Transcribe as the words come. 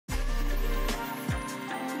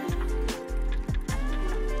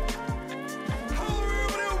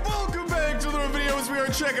we are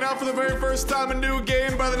checking out for the very first time a new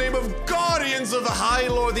game by the name of Guardians of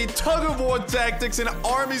Hyelore, the tug-of-war tactics and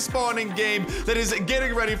army spawning game that is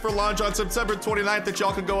getting ready for launch on September 29th that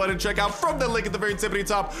y'all can go ahead and check out from the link at the very tippity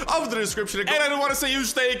top of the description. And I do want to say a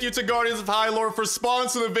huge thank you to Guardians of Hyelore for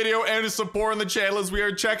sponsoring the video and supporting the channel as we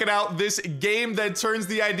are checking out this game that turns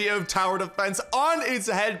the idea of tower defense on its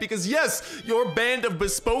head, because yes, your band of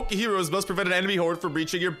bespoke heroes must prevent an enemy horde from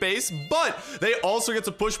reaching your base, but they also get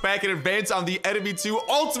to push back and advance on the enemy too,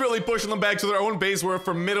 ultimately pushing them back to their own base where a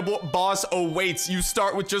formidable boss awaits. You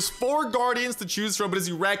start with just 4 guardians to choose from, but as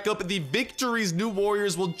you rack up the victories, new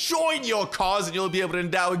warriors will join your cause and you'll be able to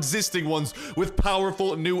endow existing ones with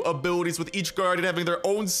powerful new abilities, with each guardian having their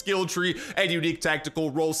own skill tree and unique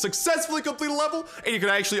tactical roles. Successfully complete a level and you can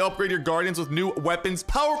actually upgrade your guardians with new weapons,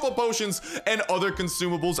 powerful potions, and other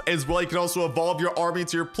consumables as well. You can also evolve your army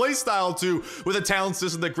to your playstyle too, with a talent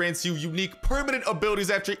system that grants you unique permanent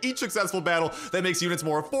abilities after each successful battle that makes units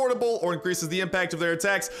more affordable or increases the impact of their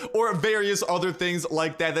attacks, or various other things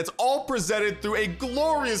like that. That's all presented through a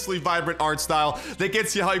gloriously vibrant art style that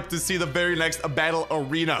gets you hyped to see the very next battle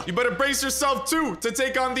arena. You better brace yourself too to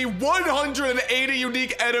take on the 180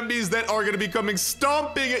 unique enemies that are going to be coming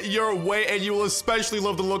stomping your way, and you will especially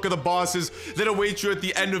love the look of the bosses that await you at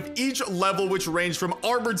the end of each level, which range from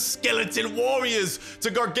armored skeleton warriors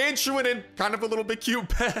to gargantuan and kind of a little bit cute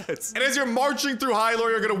pets. And as you're marching through Hyelore,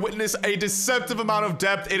 you're going to witness a deceptive amount of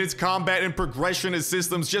depth in its combat and progression as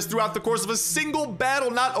systems just throughout the course of a single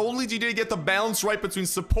battle. Not only do you need to get the balance right between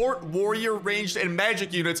support, warrior, ranged, and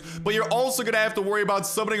magic units, but you're also going to have to worry about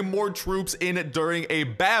summoning more troops in during a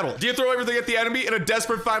battle. Do you throw everything at the enemy in a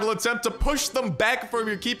desperate final attempt to push them back from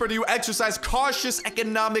your keeper? Do you exercise cautious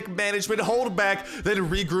economic management, hold back, then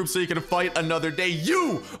regroup so you can fight another day?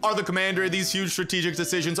 You are the commander. These huge strategic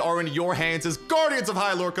decisions are in your hands as Guardians of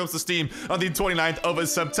Hyelore comes to Steam on the 29th of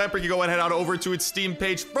September. You go ahead and head on over to its Steam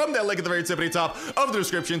page from that link at the very tippity top of the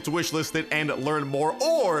description to wishlist it and learn more,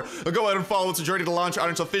 or go ahead and follow its journey to launch on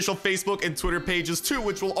its official Facebook and Twitter pages too,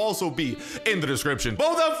 which will also be in the description.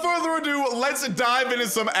 But without further ado, let's dive into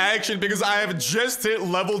some action, because I have just hit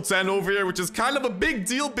level 10 over here, which is kind of a big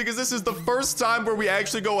deal because this is the first time where we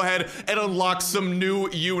actually go ahead and unlock some new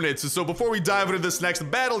units. So before we dive into this next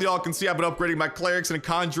battle, y'all can see I've been upgrading my clerics and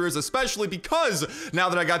conjurers, especially because now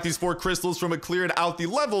that I got these 4 crystals from clearing out the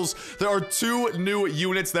levels, there are 2 new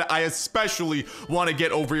units that I especially want to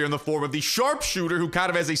get over here in the form of the sharpshooter, who kind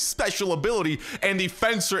of has a special ability, and the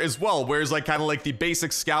fencer as well, whereas like kind of like the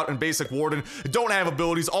basic scout and basic warden don't have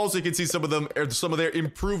abilities. Also, you can see some of them, some of their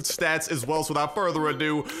improved stats as well. So without further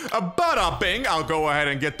ado, bada bing, I'll go ahead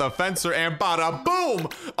and get the fencer, and bada boom,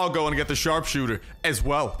 I'll go and get the sharpshooter as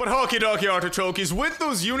well. But hockey dokie artichokes, with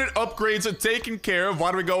those unit upgrades taken care of,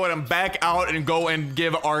 why don't we go ahead and back out and go and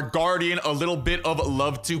give our guardian a little bit of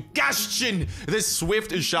love to Gaston, this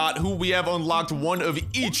swift shot, who we have unlocked one of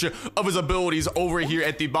each of his abilities over here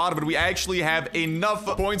at the bottom, and we actually have enough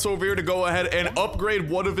points over here to go ahead and upgrade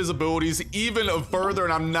one of his abilities even further.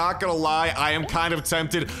 And I'm not gonna lie, I am kind of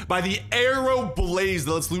tempted by the arrow blaze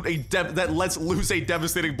that lets loose a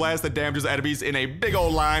devastating blast that damages enemies in a big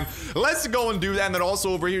old line. Let's go and do that. And then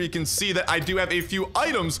also over here you can see that I do have a few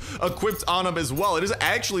items equipped on him as well. It is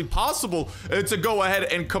actually possible to go ahead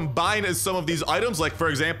and combine some of these items. Like for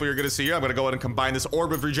example, you're gonna see here, I'm gonna go ahead and combine this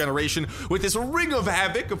orb of regeneration with this ring of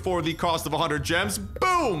havoc for the cost of 100 gems.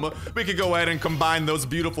 Boom, we can go ahead and combine those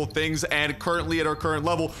beautiful things, and currently at our current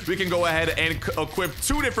level we can go ahead and equip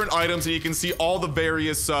 2 different items, and you can see all the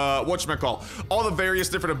various all the various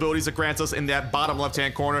different abilities it grants us in that bottom left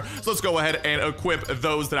hand corner. So let's go ahead and equip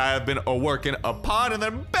those that I have been working upon, and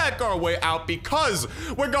then back our way out because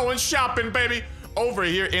we're going shopping, baby, over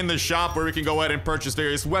here in the shop, where we can go ahead and purchase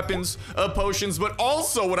various weapons, potions. But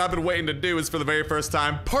also what I've been waiting to do is, for the very first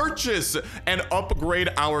time, purchase and upgrade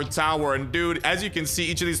our tower. And dude, as you can see,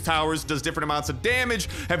 each of these towers does different amounts of damage,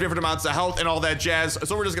 have different amounts of health and all that jazz.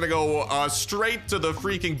 So we're just gonna go straight to the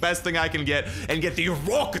freaking best thing I can get and get the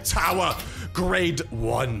Rock Tower grade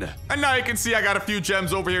 1. And now you can see I got a few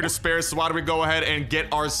gems over here to spare, so why don't we go ahead and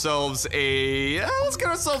get ourselves let's get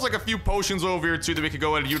ourselves like a few potions over here too that we can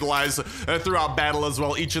go ahead and utilize throughout battle as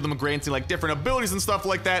well, each of them granting like different abilities and stuff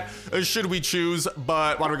like that, should we choose.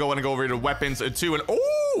 But why don't we go ahead and go over here to weapons too, and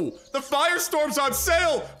oh, the firestorm's on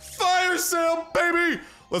sale! Fire sale, baby!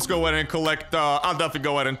 Let's go ahead and collect, I'll definitely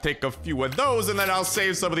go ahead and take a few of those, and then I'll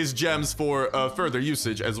save some of these gems for further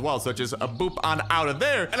usage as well, such as a boop on out of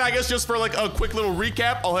there. And I guess just for like a quick little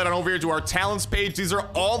recap, I'll head on over here to our talents page. These are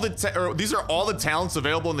all the talents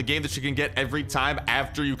available in the game that you can get every time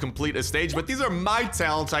after you complete a stage, but these are my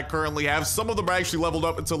talents I currently have. Some of them are actually leveled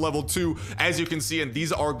up until level 2, as you can see, and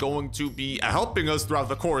these are going to be helping us throughout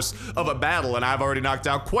the course of a battle. And I've already knocked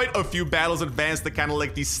out quite a few battles, advanced to kind of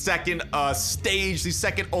like the second stage, the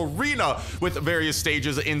second arena with various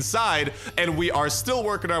stages inside, and we are still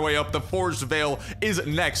working our way up. The Forged Veil is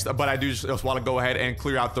next, but I do just want to go ahead and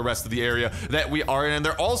clear out the rest of the area that we are in. And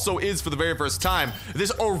there also is, for the very first time,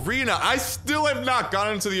 this arena. I still have not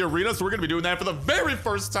gone into the arena, so we're gonna be doing that for the very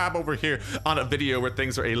first time over here on a video where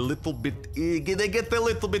things are a little bit, they get a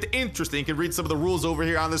little bit interesting. You can read some of the rules over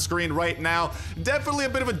here on the screen right now. Definitely a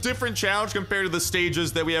bit of a different challenge compared to the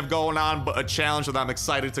stages that we have going on, but a challenge that I'm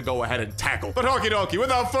excited to go ahead and tackle. But okie dokie,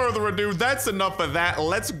 without further ado, that's enough of that.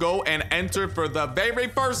 Let's go and enter for the very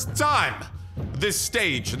first time this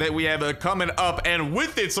stage that we have coming up, and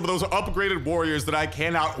with it, some of those upgraded warriors that I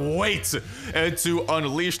cannot wait to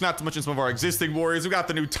unleash, not to mention some of our existing warriors. We got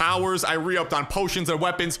the new towers. I re-upped on potions and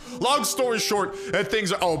weapons. Long story short,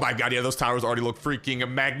 things are, oh my god, yeah, those towers already look freaking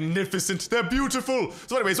magnificent. They're beautiful.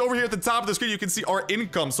 So anyways, over here at the top of the screen, you can see our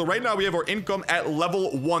income. So right now we have our income at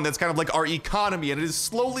level 1. That's kind of like our economy, and it is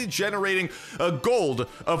slowly generating gold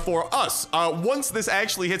for us. Once this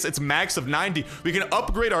actually hits its max of 90, we can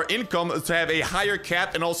upgrade our income to have a higher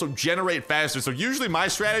cap and also generate faster. So usually my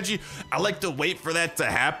strategy, I like to wait for that to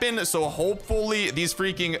happen. So hopefully these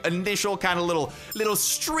freaking initial kind of little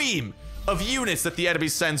stream of units that the enemy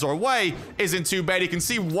sends our way isn't too bad. You can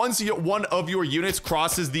see once one of your units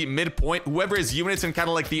crosses the midpoint, whoever has units in kind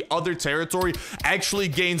of like the other territory actually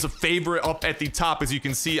gains a favor up at the top. As you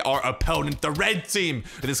can see, our opponent, the red team,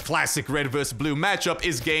 this classic red versus blue matchup,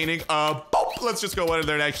 is gaining boop. Let's just go in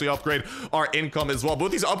there and actually upgrade our income as well. But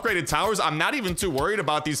with these upgraded towers, I'm not even too worried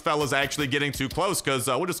about these fellas actually getting too close, because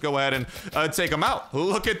we'll just go ahead and take them out.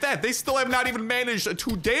 Look at that. They still have not even managed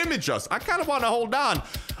to damage us. I kind of want to hold on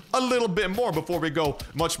a little bit more before we go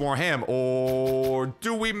much more ham. Or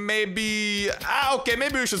do we maybe, okay,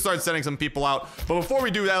 maybe we should start sending some people out. But before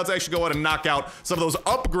we do that, let's actually go ahead and knock out some of those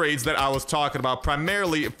upgrades that I was talking about,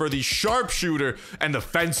 primarily for the sharpshooter and the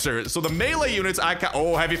fencer. So the melee units,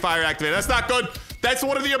 oh, heavy fire activated. That's not good. That's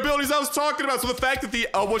one of the abilities I was talking about. So the fact that the,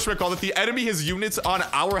 the enemy has units on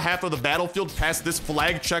our half of the battlefield past this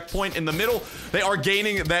flag checkpoint in the middle, they are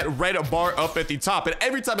gaining that red bar up at the top. And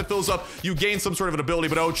every time it fills up, you gain some sort of an ability.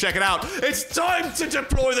 But oh, check it out. It's time to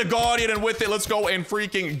deploy the Guardian. And with it, let's go and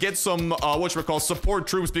freaking get some, support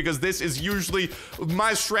troops, because this is usually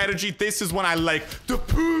my strategy. This is when I like to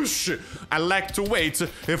push. I like to wait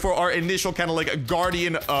for our initial kind of like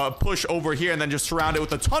Guardian push over here, and then just surround it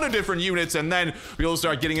with a ton of different units, and then we'll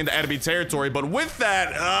start getting into enemy territory. But with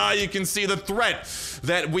that, you can see the threat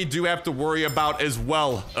that we do have to worry about as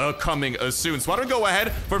well coming soon. So why don't we go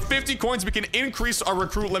ahead, for 50 coins, we can increase our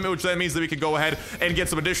recruit limit, which then means that we can go ahead and get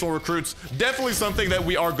some additional recruits. Definitely something that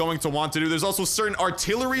we are going to want to do. There's also certain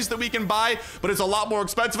artilleries that we can buy, but it's a lot more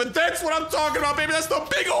expensive, and that's what I'm talking about, baby. That's the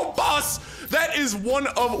big old boss. That is one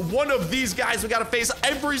of these guys we gotta face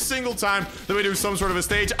every single time that we do some sort of a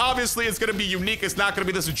stage. Obviously, it's gonna be unique. It's not gonna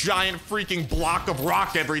be this giant freaking block of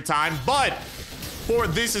rock every time, but for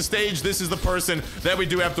this stage, this is the person that we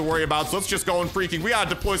do have to worry about. So let's just go and freaking, we gotta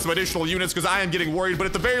deploy some additional units, because I am getting worried. But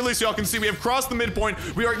at the very least, y'all can see we have crossed the midpoint.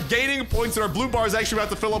 We are gaining points, and our blue bar is actually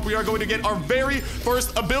about to fill up. We are going to get our very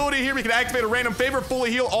first ability here. We can activate a random favor,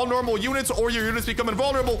 fully heal all normal units, or your units become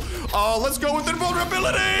invulnerable. Let's go with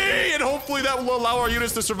invulnerability, and hopefully that will allow our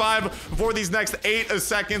units to survive for these next 8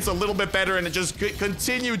 seconds a little bit better, and it just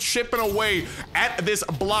continue chipping away at this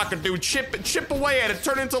block, dude. Chip away at it.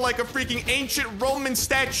 Turn into like a freaking ancient Roman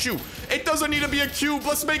statue. It doesn't need to be a cube.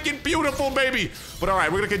 Let's make it beautiful, baby. But all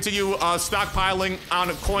right, we're gonna continue stockpiling on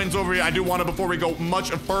coins over here. I do want to, before we go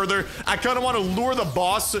much further, I kind of want to lure the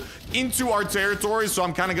boss into our territory, so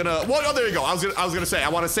I'm kind of gonna, well, oh, there you go. I was gonna say, I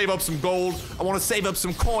want to save up some gold. I want to save up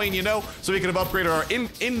some coin, you know, so we can have upgraded our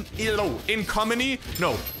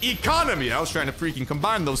economy. I was trying to freaking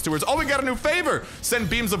combine those two words. Oh, we got a new favor. Send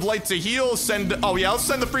beams of light to heal. Send, oh yeah, let's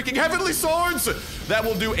send the freaking heavenly swords. That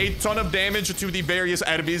will do a ton of damage to the various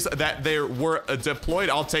enemies that there were deployed.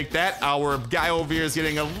 I'll take that. Our guy over here is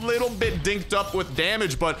getting a little bit dinked up with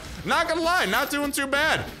damage, but not gonna lie, not doing too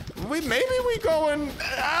bad. Maybe we go and,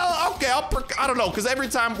 okay, I don't know, because every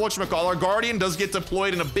time, our Guardian does get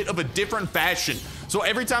deployed in a bit of a different fashion. So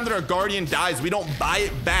every time that our Guardian dies, we don't buy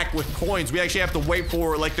it back with coins. We actually have to wait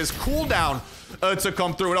for like this cooldown to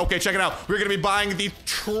come through. And okay, check it out. We're gonna be buying the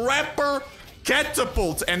Trapper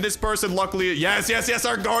catapult. And this person, luckily, yes,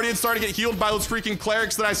 our Guardian's starting to get healed by those freaking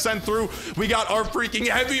clerics that I sent through. We got our freaking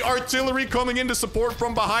heavy artillery coming in to support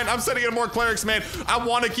from behind. I'm sending in more clerics, man. I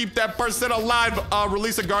want to keep that person alive.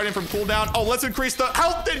 Release a Guardian from cooldown. Oh, let's increase the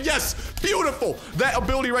health, and yes, beautiful. That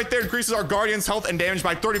ability right there increases our Guardian's health and damage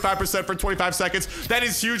by 35% for 25 seconds. That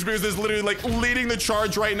is huge because this is literally like leading the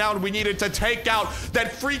charge right now, and we needed to take out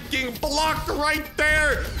that freaking block right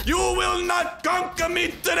there. You will not conquer me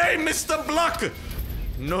today, Mr. Block.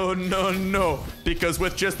 No, because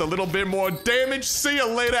with just a little bit more damage, see you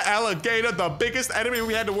later, alligator. The biggest enemy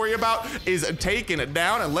we had to worry about is taking it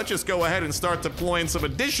down, and let's just go ahead and start deploying some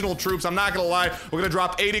additional troops. I'm not gonna lie, we're gonna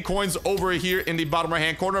drop 80 coins over here in the bottom right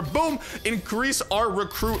hand corner. Boom, increase our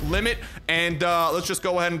recruit limit, and let's just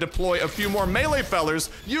go ahead and deploy a few more melee fellers.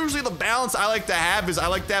 Usually the balance I like to have is I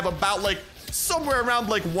like to have about like somewhere around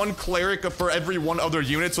like one cleric for every one other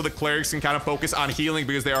unit, so the clerics can kind of focus on healing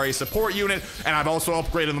because they are a support unit. And I've also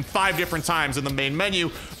upgraded them 5 different times in the main menu.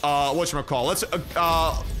 Whatchamacall,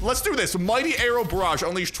 let's do this. Mighty Arrow Barrage.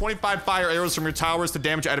 Unleash 25 fire arrows from your towers to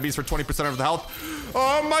damage enemies for 20% of the health.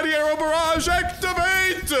 Mighty Arrow Barrage,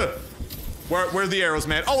 activate! Where are the arrows,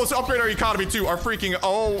 man? Oh, let's upgrade our economy too. Our freaking,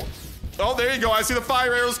 oh, there you go. I see the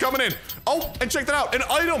fire arrows coming in. Oh, and check that out. An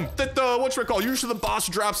item that, whatchamacall, usually the boss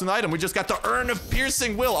drops an item. We just got the Urn of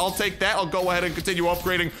Piercing Will. I'll take that. I'll go ahead and continue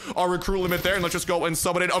upgrading our recruit limit there, and let's just go and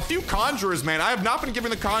summon in a few conjurers, man. I have not been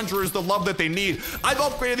giving the conjurers the love that they need. I've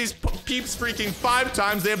upgraded these peeps freaking 5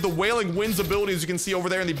 times. They have the Wailing Winds ability, as you can see over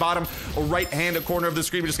there in the bottom right-hand corner of the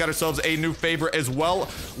screen. We just got ourselves a new favorite as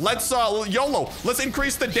well. Let's, YOLO. Let's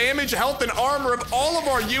increase the damage, health, and armor of all of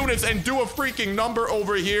our units and do a freaking number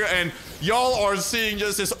over here, and y'all are seeing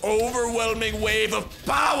just this overwhelming wave of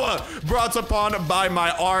power brought upon by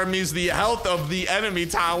my armies. The health of the enemy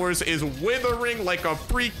towers is withering like a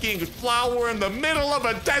freaking flower in the middle of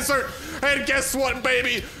a desert. And guess what,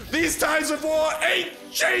 baby? These times of war ain't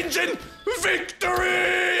changing. Victory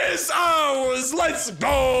is ours. Let's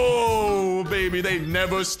go, baby. They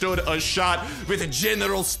never stood a shot with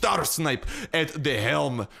General Starsnipe at the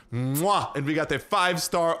helm. Mwah. And we got the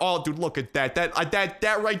 5-star. Oh, dude, look at that.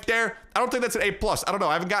 That right there. I don't think that's an A+. I don't know.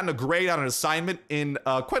 I haven't gotten a grade on an assignment in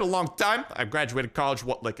quite a long time. I graduated college,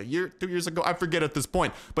 what, like a year, 2 years ago? I forget at this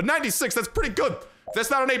point. But 96, that's pretty good. If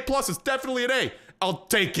that's not an A+, it's definitely an A. I'll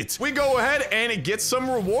take it. We go ahead and get some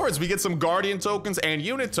rewards. We get some Guardian tokens and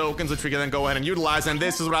unit tokens, which we can then go ahead and utilize. And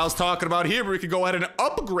this is what I was talking about here, where we could go ahead and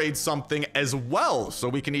upgrade something as well. So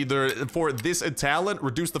we can either, for this talent,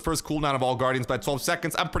 reduce the first cooldown of all Guardians by 12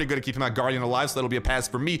 seconds. I'm pretty good at keeping my Guardian alive, so that'll be a pass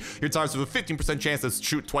for me. Your targets with a 15% chance to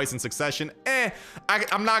shoot twice in succession.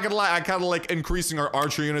 I'm not gonna lie, I kind of like increasing our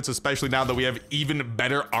archer units, especially now that we have even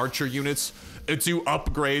better archer units to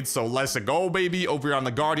upgrade. So let's go, baby. Over here on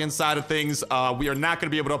the Guardian side of things, we are not going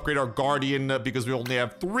to be able to upgrade our Guardian because we only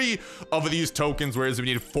have 3 of these tokens, whereas we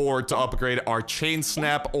need 4 to upgrade our Chain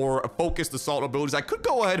Snap or Focused Assault abilities. I could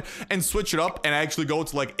go ahead and switch it up and actually go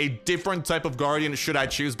to like a different type of Guardian should I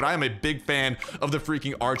choose, but I am a big fan of the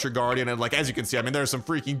freaking Archer Guardian, and like as you can see, I mean, there are some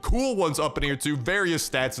freaking cool ones up in here too, various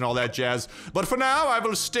stats and all that jazz. But for now, I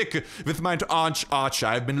will stick with my Archer.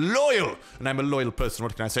 I've been loyal, and I'm a loyal person.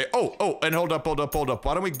 What can I say? Oh, and hold up. Why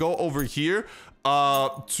don't we go over here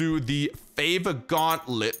to the Favor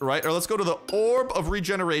Gauntlet, right? Or let's go to the Orb of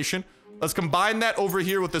Regeneration. Let's combine that over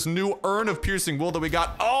here with this new Urn of Piercing Will that we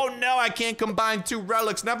got. Oh no, I can't combine 2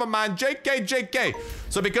 relics. Never mind. JK.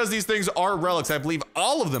 So because these things are relics, I believe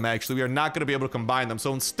all of them actually, we are not going to be able to combine them.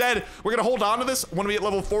 So instead, we're going to hold on to this. When we get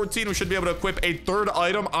level 14, we should be able to equip a 3rd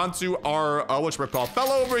item onto our, whatchamacall,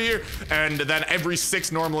 fellow over here. And then every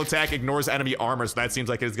 6 normal attack ignores enemy armor. So that seems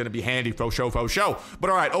like it's going to be handy, faux show.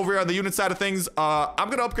 But all right, over here on the unit side of things, I'm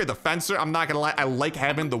going to upgrade the Fencer. I'm not going to lie, I like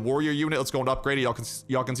having the Warrior unit. Let's go and upgrade it.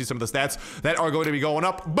 Y'all can see some of the stats that are going to be going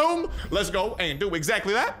up. Boom. Let's go and do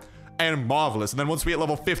exactly that. And marvelous. And then once we hit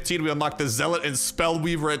level 15, we unlock the Zealot and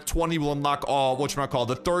Spellweaver. At 20, we'll unlock all, whatchamacall,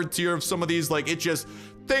 the 3rd tier of some of these. Like,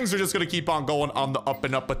 things are just going to keep on going on the up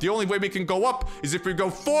and up. But the only way we can go up is if we go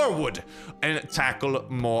forward and tackle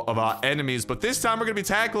more of our enemies. But this time, we're going to be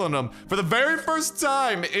tackling them for the very first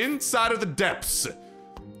time inside of the depths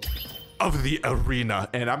of the arena.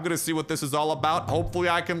 And I'm gonna see what this is all about. Hopefully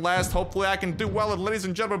I can last. Hopefully I can do well. And ladies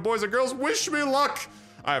and gentlemen, boys and girls, wish me luck.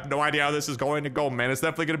 I have no idea how this is going to go, man. It's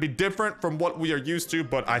definitely going to be different from what we are used to,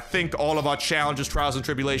 but I think all of our challenges, trials, and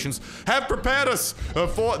tribulations have prepared us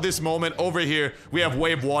for this moment. Over here, we have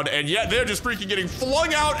wave 1, and yet they're just freaking getting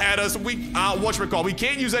flung out at us. Whatchamacall, we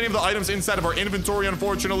can't use any of the items inside of our inventory,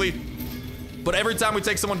 unfortunately, but every time we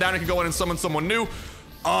take someone down, we can go in and summon someone new.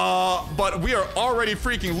 But we are already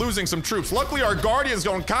freaking losing some troops. Luckily, our Guardian's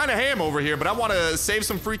going kind of ham over here, but I want to save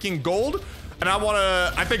some freaking gold. And I want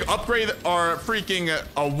to, I think, upgrade our freaking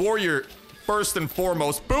warrior first and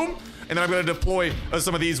foremost. Boom. And then I'm going to deploy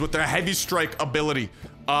some of these with their heavy strike ability.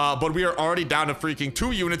 But we are already down to freaking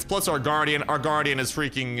 2 units plus our guardian. Our guardian is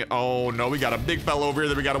freaking, oh no, we got a big fellow over here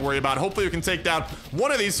that we got to worry about. Hopefully we can take down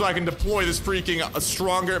one of these so I can deploy this freaking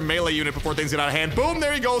stronger melee unit before things get out of hand. Boom,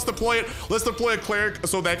 there he goes. Deploy it. Let's deploy a cleric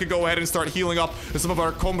so that could go ahead and start healing up some of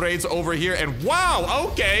our comrades over here. And wow,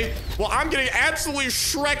 okay. Well, I'm getting absolutely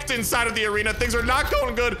shreked inside of the arena. Things are not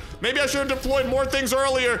going good. Maybe I should have deployed more things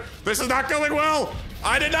earlier. This is not going well.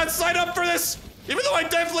 I did not sign up for this. Even though I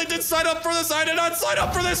definitely did sign up for this, I did not sign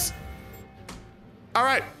up for this. All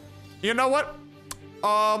right, you know what?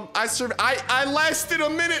 I lasted a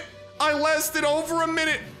minute. I lasted over a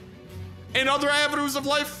minute. In other avenues of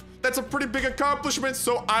life, that's a pretty big accomplishment,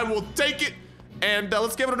 so I will take it, and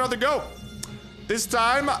let's give it another go. This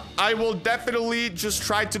time, I will definitely just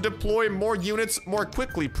try to deploy more units more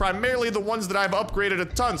quickly, primarily the ones that I've upgraded a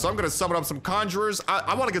ton. So I'm going to summon up some conjurers.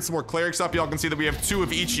 I want to get some more clerics up. Y'all can see that we have 2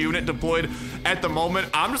 of each unit deployed at the moment.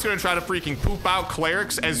 I'm just going to try to freaking poop out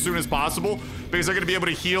clerics as soon as possible because they're going to be able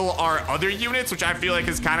to heal our other units, which I feel like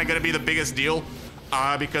is kind of going to be the biggest deal.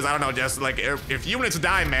 Because I don't know, just like if units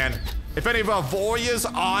die, man, if any of our warriors,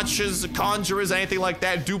 archers, conjurers, anything like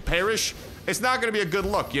that do perish, it's not going to be a good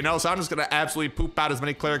look, you know? So I'm just going to absolutely poop out as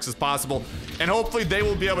many clerics as possible. And hopefully they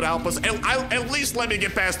will be able to help us. At least let me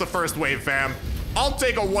get past the first wave, fam. I'll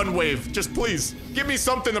take a 1 wave. Just please, give me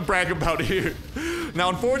something to brag about here. Now,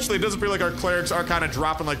 unfortunately, it doesn't feel like our clerics are kind of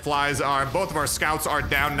dropping like flies. Both of our scouts are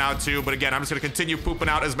down now, too. But again, I'm just going to continue pooping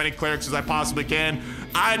out as many clerics as I possibly can.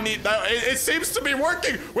 It seems to be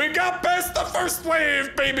working. We got past the first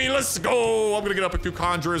wave, baby. Let's go. I'm going to get up a few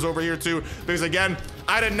conjurers over here, too. Because, again,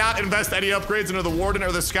 I did not invest any upgrades into the warden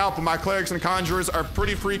or the scout, but my clerics and conjurers are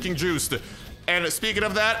pretty freaking juiced. And speaking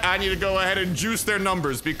of that, I need to go ahead and juice their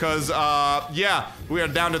numbers because, yeah, we are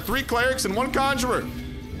down to 3 clerics and 1 conjurer.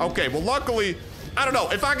 Okay, well, luckily, I don't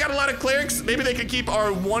know. If I got a lot of clerics, maybe they could keep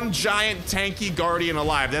our 1 giant tanky guardian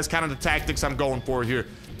alive. That's kind of the tactics I'm going for here.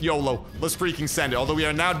 YOLO, let's freaking send it. Although we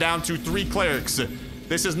are now down to 3 clerics.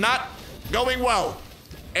 This is not going well.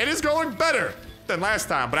 It is going better than last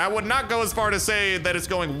time, but I would not go as far to say that it's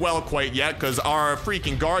going well quite yet because our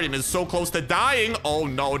freaking guardian is so close to dying. Oh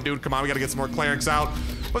no, dude, come on, we gotta get some more clerics out.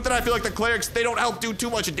 But then I feel like the clerics, they don't help do too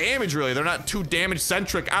much damage, really. They're not too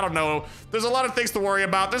damage-centric. I don't know. There's a lot of things to worry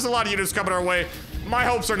about. There's a lot of units coming our way. My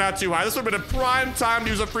hopes are not too high. This would have been a prime time to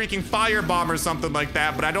use a freaking firebomb or something like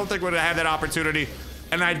that, but I don't think we're gonna have that opportunity.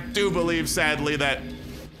 And I do believe, sadly, that,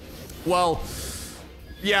 well,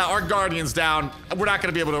 yeah, our guardian's down. We're not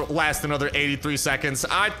gonna be able to last another 83 seconds.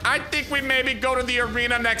 I think we maybe go to the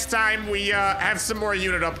arena next time we have some more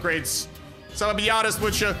unit upgrades. So I'll be honest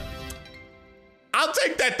with you. I'll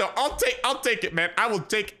take that though. I'll take it, man. I will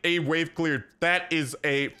take a wave cleared. That is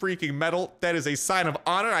a freaking medal. That is a sign of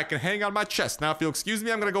honor I can hang on my chest. Now, if you'll excuse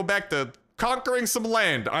me, I'm gonna go back to conquering some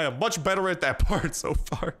land. I am much better at that part so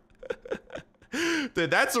far. Dude,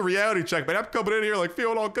 that's a reality check, man. I'm coming in here like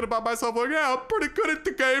feeling all good about myself. Like, yeah, I'm pretty good at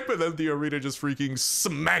the game. And then the arena just freaking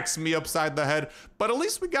smacks me upside the head. But at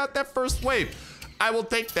least we got that first wave. I will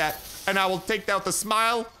take that. And I will take that with a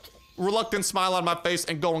smile, reluctant smile on my face,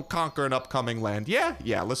 and go and conquer an upcoming land. Yeah,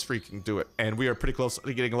 let's freaking do it. And we are pretty close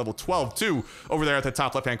to getting a level 12 too. Over there at the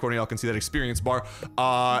top left-hand corner, y'all can see that experience bar.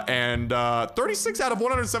 36 out of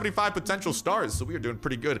 175 potential stars. So we are doing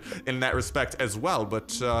pretty good in that respect as well.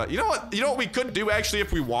 But you know what? You know what we could do actually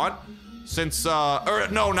if we want? Since, or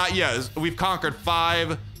no, not yet. We've conquered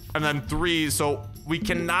 5 and then 3. So we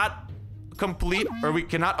cannot complete, or we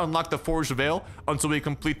cannot unlock the Forged Veil until we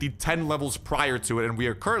complete the 10 levels prior to it, and we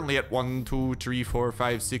are currently at 1, 2, 3, 4,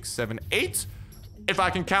 5, 6, 7, 8. If I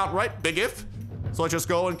can count right, big if. So let's just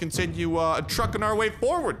go and continue trucking our way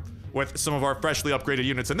forward with some of our freshly upgraded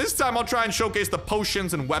units. And this time I'll try and showcase the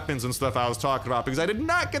potions and weapons and stuff I was talking about because I did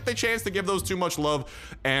not get the chance to give those too much love.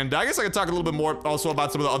 And I guess I could talk a little bit more also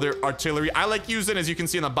about some of the other artillery. I like using, as you can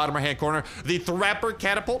see in the bottom right hand corner, the Thrapper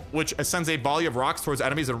Catapult, which sends a volley of rocks towards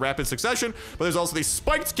enemies in rapid succession. But there's also the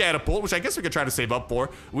Spiked Catapult, which I guess we could try to save up for.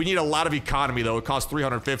 We need a lot of economy though. It costs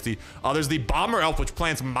 350. There's the Bomber Elf, which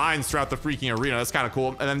plants mines throughout the freaking arena. That's kind of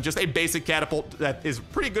cool. And then just a basic catapult that is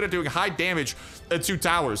pretty good at doing high damage to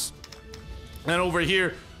towers. And over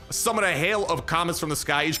here, summon a hail of comets from the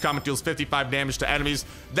sky. Each comet deals 55 damage to enemies.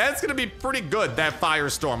 That's gonna be pretty good, that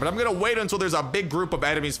firestorm. But I'm gonna wait until there's a big group of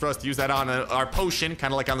enemies for us to use that on. Our potion,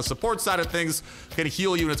 kind of like on the support side of things, can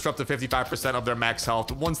heal units for up to 55% of their max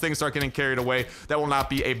health. Once things start getting carried away, that will not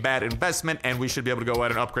be a bad investment, and we should be able to go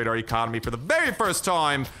ahead and upgrade our economy for the very first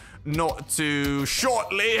time not too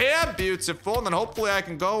shortly here. Beautiful. And then hopefully I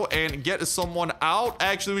can go and get someone out.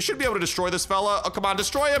 Actually, we should be able to destroy this fella. Oh, come on,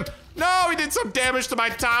 destroy him. No, he did some damage to my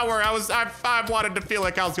tower. I wanted to feel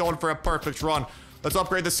like I was going for a perfect run. Let's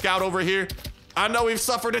upgrade the scout over here. I know we've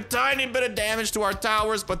suffered a tiny bit of damage to our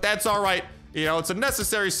towers, but that's all right. You know, it's a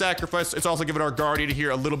necessary sacrifice. It's also giving our Guardian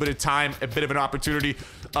here a little bit of time, a bit of an opportunity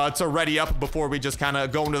to ready up before we just kind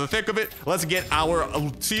of go into the thick of it. Let's get our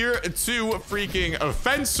tier 2 freaking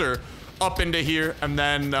fencer up into here, and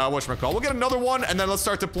then whatchamacallit, we'll get another one, and then let's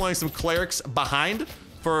start deploying some clerics behind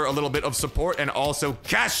for a little bit of support, and also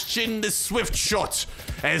cash in the swift shot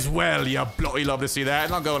as well. You bloody love to see that.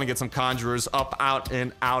 And I'll go in and get some conjurers up, out,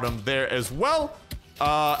 and out of there as well.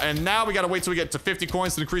 And now we gotta wait till we get to 50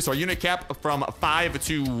 coins to increase our unit cap from 5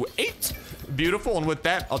 to 8. Beautiful. And with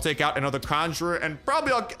that, I'll take out another conjurer, and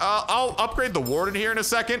probably I'll upgrade the warden here in a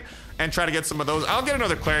second and try to get some of those. I'll get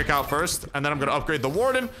another cleric out first, and then I'm gonna upgrade the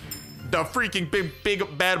warden. The freaking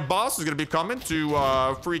big bad boss is gonna be coming to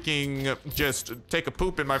freaking just take a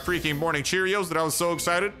poop in my freaking morning Cheerios that I was so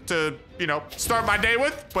excited to, you know, start my day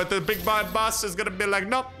with. But the big bad boss is gonna be like,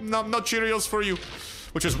 nope, no Cheerios for you,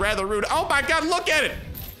 which is rather rude. Oh my God, look at it!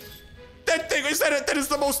 That thing, that is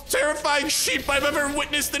the most terrifying sheep I've ever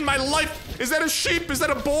witnessed in my life. Is that a sheep? Is that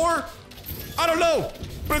a boar? I don't know,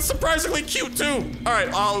 but it's surprisingly cute too. All right,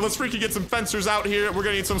 let's freaking get some fencers out here. We're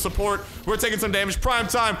gonna need some support. We're taking some damage. Prime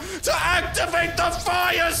time to activate the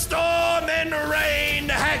firestorm and rain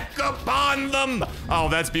heck upon them. Oh,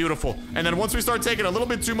 that's beautiful. And then once we start taking a little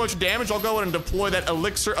bit too much damage, I'll go in and deploy that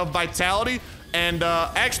elixir of vitality. And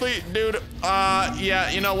actually, dude, yeah,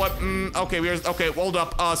 you know what? Okay, hold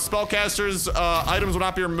up. Spellcasters items will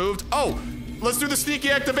not be removed. Oh, let's do the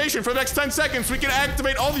sneaky activation for the next 10 seconds. We can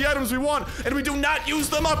activate all the items we want, and we do not use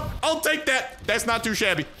them up. I'll take that. That's not too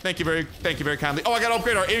shabby. Thank you very kindly. Oh, I gotta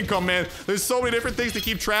upgrade our income, man. There's so many different things to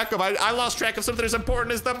keep track of. I lost track of something as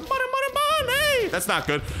important as the money. That's not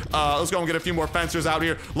good. Let's go and get a few more fencers out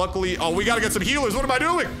here. Luckily, oh, we gotta get some healers. What am I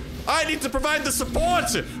doing? I need to provide the support.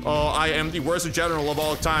 Oh, I am the worst general of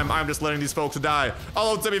all time. I'm just letting these folks die.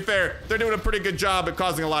 Although, to be fair, they're doing a pretty good job at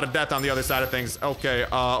causing a lot of death on the other side of things. Okay,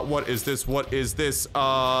 what is this? What is this?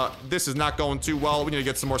 This is not going too well. We need to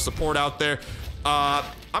get some more support out there.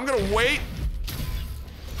 I'm gonna wait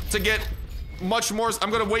to get much more.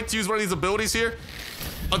 I'm gonna wait to use one of these abilities here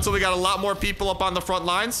until we got a lot more people up on the front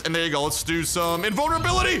lines. And there you go. Let's do some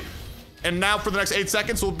invulnerability. And now for the next 8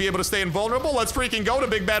 seconds, we'll be able to stay invulnerable. Let's freaking go. The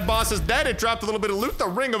big bad boss is dead. It dropped a little bit of loot. The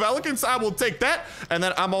Ring of Elegance. I will take that. And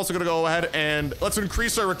then I'm also going to go ahead and let's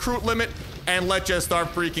increase our recruit limit. And let's just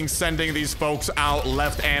start freaking sending these folks out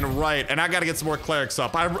left and right. And I got to get some more clerics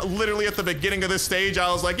up. I literally, at the beginning of this stage,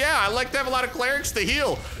 I was like, yeah, I like to have a lot of clerics to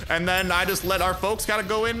heal. And then I just let our folks kind of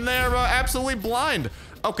go in there absolutely blind.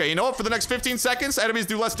 Okay, you know what? For the next 15 seconds, enemies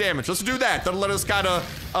do less damage. Let's do that. That'll let us kind of,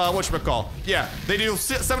 whatchamacallit. Yeah, they do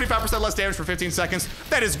 75% less damage for 15 seconds.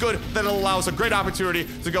 That is good. That'll allow us a great opportunity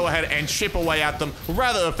to go ahead and chip away at them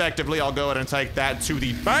rather effectively. I'll go ahead and take that to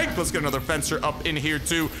the bank. Let's get another fencer up in here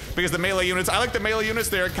too, because the melee units, I like the melee units.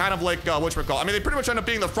 They're kind of like, whatchamacallit. I mean, they pretty much end up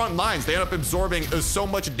being the front lines. They end up absorbing so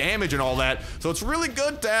much damage and all that. So it's really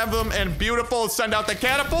good to have them. And beautiful. Let's send out the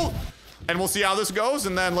catapult. And we'll see how this goes,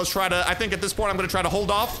 and then let's try to, I think at this point I'm gonna try to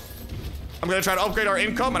hold off. I'm gonna try to upgrade our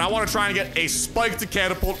income, and I wanna try and get a spiked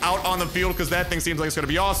catapult out on the field, because that thing seems like it's gonna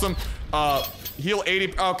be awesome. Heal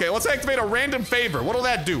 80, okay, let's activate a random favor. What'll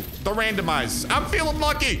that do? The randomize. I'm feeling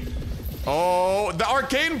lucky. Oh, the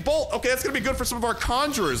arcane bolt. Okay, that's gonna be good for some of our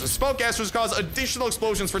conjurers. Spellcasters cause additional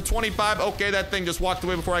explosions for 25. Okay, that thing just walked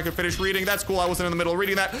away before I could finish reading. That's cool. I wasn't in the middle of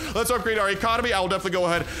reading that. Let's upgrade our economy. I will definitely go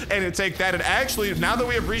ahead and take that. And actually, now that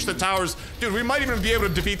we have reached the towers, dude, we might even be able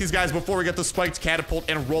to defeat these guys before we get the spiked catapult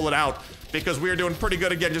and roll it out. Because we are doing pretty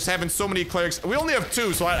good again, just having so many clerics. We only have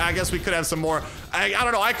 2, so I guess we could have some more. I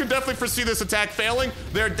don't know. I could definitely foresee this attack failing.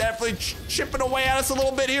 They're definitely chipping away at us a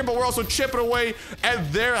little bit here, but we're also chipping away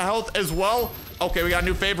at their health as well. Okay, we got a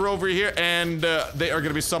new favor over here, and they are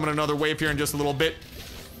going to be summoning another wave here in just a little bit.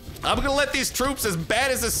 I'm going to let these troops, as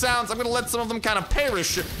bad as this sounds, I'm going to let some of them kind of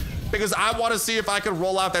perish, because I want to see if I can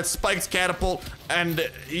roll out that spiked catapult. And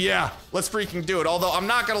yeah, let's freaking do it. Although I'm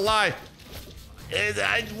not going to lie.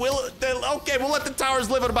 Okay, we'll let the towers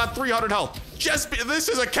live at about 300 health. This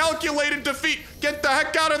is a calculated defeat. Get the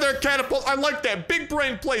heck out of there, catapult. I like that. Big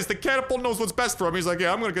brain plays. The catapult knows what's best for him. He's like,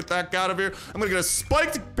 yeah, I'm gonna get the heck out of here. I'm gonna get a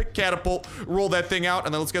spiked catapult, roll that thing out,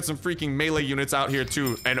 and then let's get some freaking melee units out here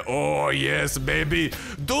too. And oh yes, baby,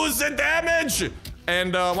 do the damage.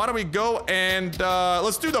 And why don't we go and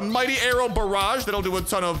let's do the Mighty Arrow Barrage. That'll do a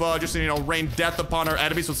ton of just, you know, rain death upon our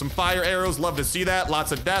enemies with some fire arrows. Love to see that.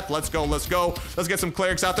 Lots of death. Let's go. Let's go. Let's get some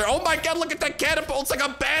clerics out there. Oh my god, look at that catapult. It's like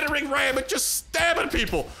a battering ram. It's just stabbing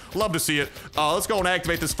people. Love to see it. Let's go and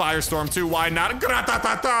activate this firestorm too. Why not?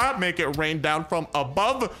 Make it rain down from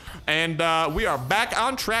above. And we are back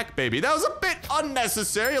on track, baby. That was a bit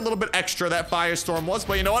unnecessary. A little bit extra, that firestorm was.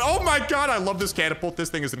 But you know what? Oh my god, I love this catapult. This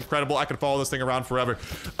thing is incredible. I can follow this thing around forever.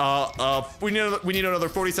 We need another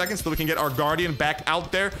 40 seconds so we can get our guardian back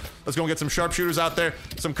out there. Let's go and get some sharpshooters out there,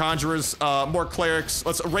 some conjurers, more clerics.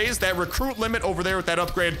 Let's raise that recruit limit over there with that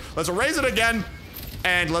upgrade. Let's raise it again,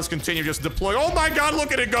 and let's continue just deploy. Oh my god,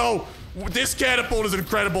 look at it go. This catapult is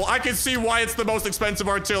incredible. I can see why it's the most expensive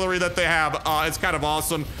artillery that they have. It's kind of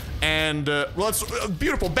awesome. And let's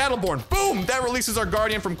beautiful Battleborn. Boom! That releases our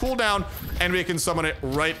guardian from cooldown, and we can summon it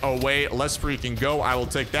right away. Let's freaking go. I will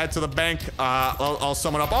take that to the bank. I'll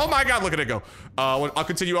summon up. Oh my god, look at it go. I'll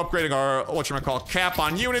continue upgrading our whatchamacallit cap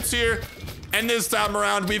on units here. And this time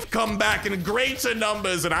around, we've come back in greater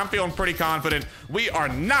numbers, and I'm feeling pretty confident we are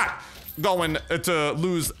not going to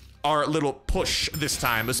lose our little push this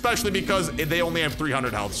time, especially because they only have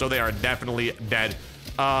 300 health, so they are definitely dead.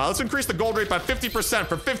 Let's increase the gold rate by 50%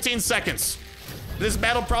 for 15 seconds. This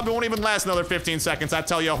battle probably won't even last another 15 seconds, I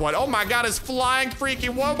tell you what. Oh my god, it's flying freaky.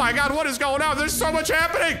 Oh my god, what is going on? There's so much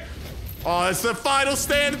happening. Oh, it's the final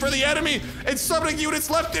stand for the enemy. It's summoning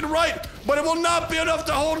units left and right, but it will not be enough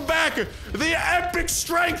to hold back the epic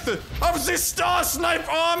strength of the Starsnipe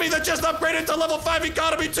army that just upgraded to level 5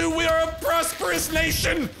 economy 2. We are a prosperous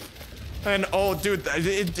nation. And oh, dude,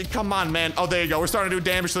 come on, man. Oh, there you go. We're starting to do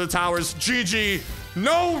damage to the towers. GG.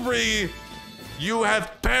 No re. You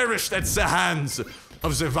have perished at the hands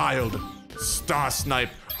of the wild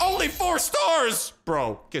Starsnipe. Only 4 stars!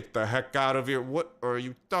 Bro, get the heck out of here. What are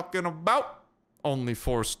you talking about? Only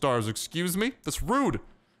 4 stars, excuse me? That's rude.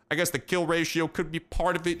 I guess the kill ratio could be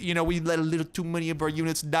part of it. You know, we let a little too many of our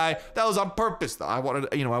units die. That was on purpose. I wanted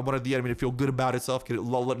the enemy to feel good about itself, get it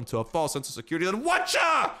lulled into a false sense of security. Then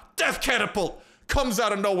watcha! Death catapult comes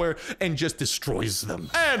out of nowhere and just destroys them.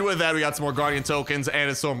 And with that, we got some more guardian tokens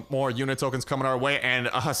and some more unit tokens coming our way, and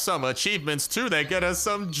some achievements too. They get us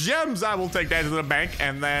some gems. I will take that to the bank,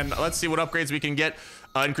 and then let's see what upgrades we can get.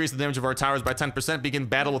 Increase the damage of our towers by 10%. Begin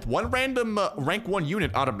battle with 1 random rank 1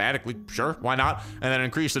 unit automatically. Sure, why not? And then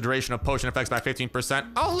increase the duration of potion effects by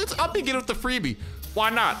 15%. I'll begin with the freebie. Why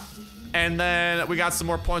not? And then we got some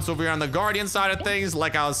more points over here on the guardian side of things.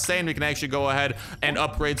 Like I was saying, we can actually go ahead and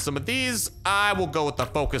upgrade some of these. I will go with the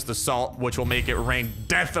focused assault, which will make it rain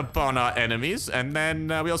death upon our enemies. And then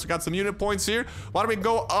we also got some unit points here. Why don't we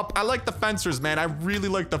go up? I like the fencers, man. I really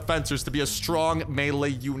like the fencers to be a strong melee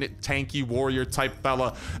unit, tanky warrior type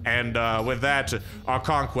fella. And with that, our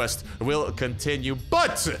conquest will continue.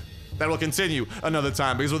 But that will continue another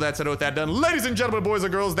time, because with that said, with that done, ladies and gentlemen, boys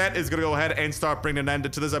and girls, that is gonna go ahead and start bringing an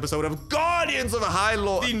end to this episode of Guardians of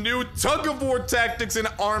Hyelore, the new tug-of-war tactics and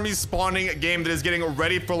army spawning game that is getting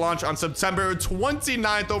ready for launch on September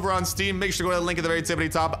 29th over on Steam. Make sure to go to the link at the very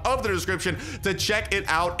tippity top of the description to check it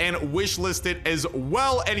out and wishlist it as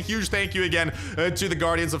well. And huge thank you again to the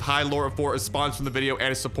Guardians of Hyelore for sponsoring the video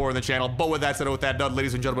and supporting the channel. But with that said, with that done,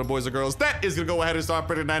 ladies and gentlemen, boys and girls, that is gonna go ahead and start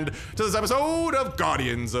bringing an end to this episode of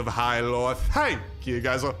Guardians of Hyelore. Thank you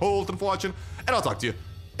guys for holding for watching, and I'll talk to you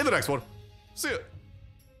in the next one. See ya.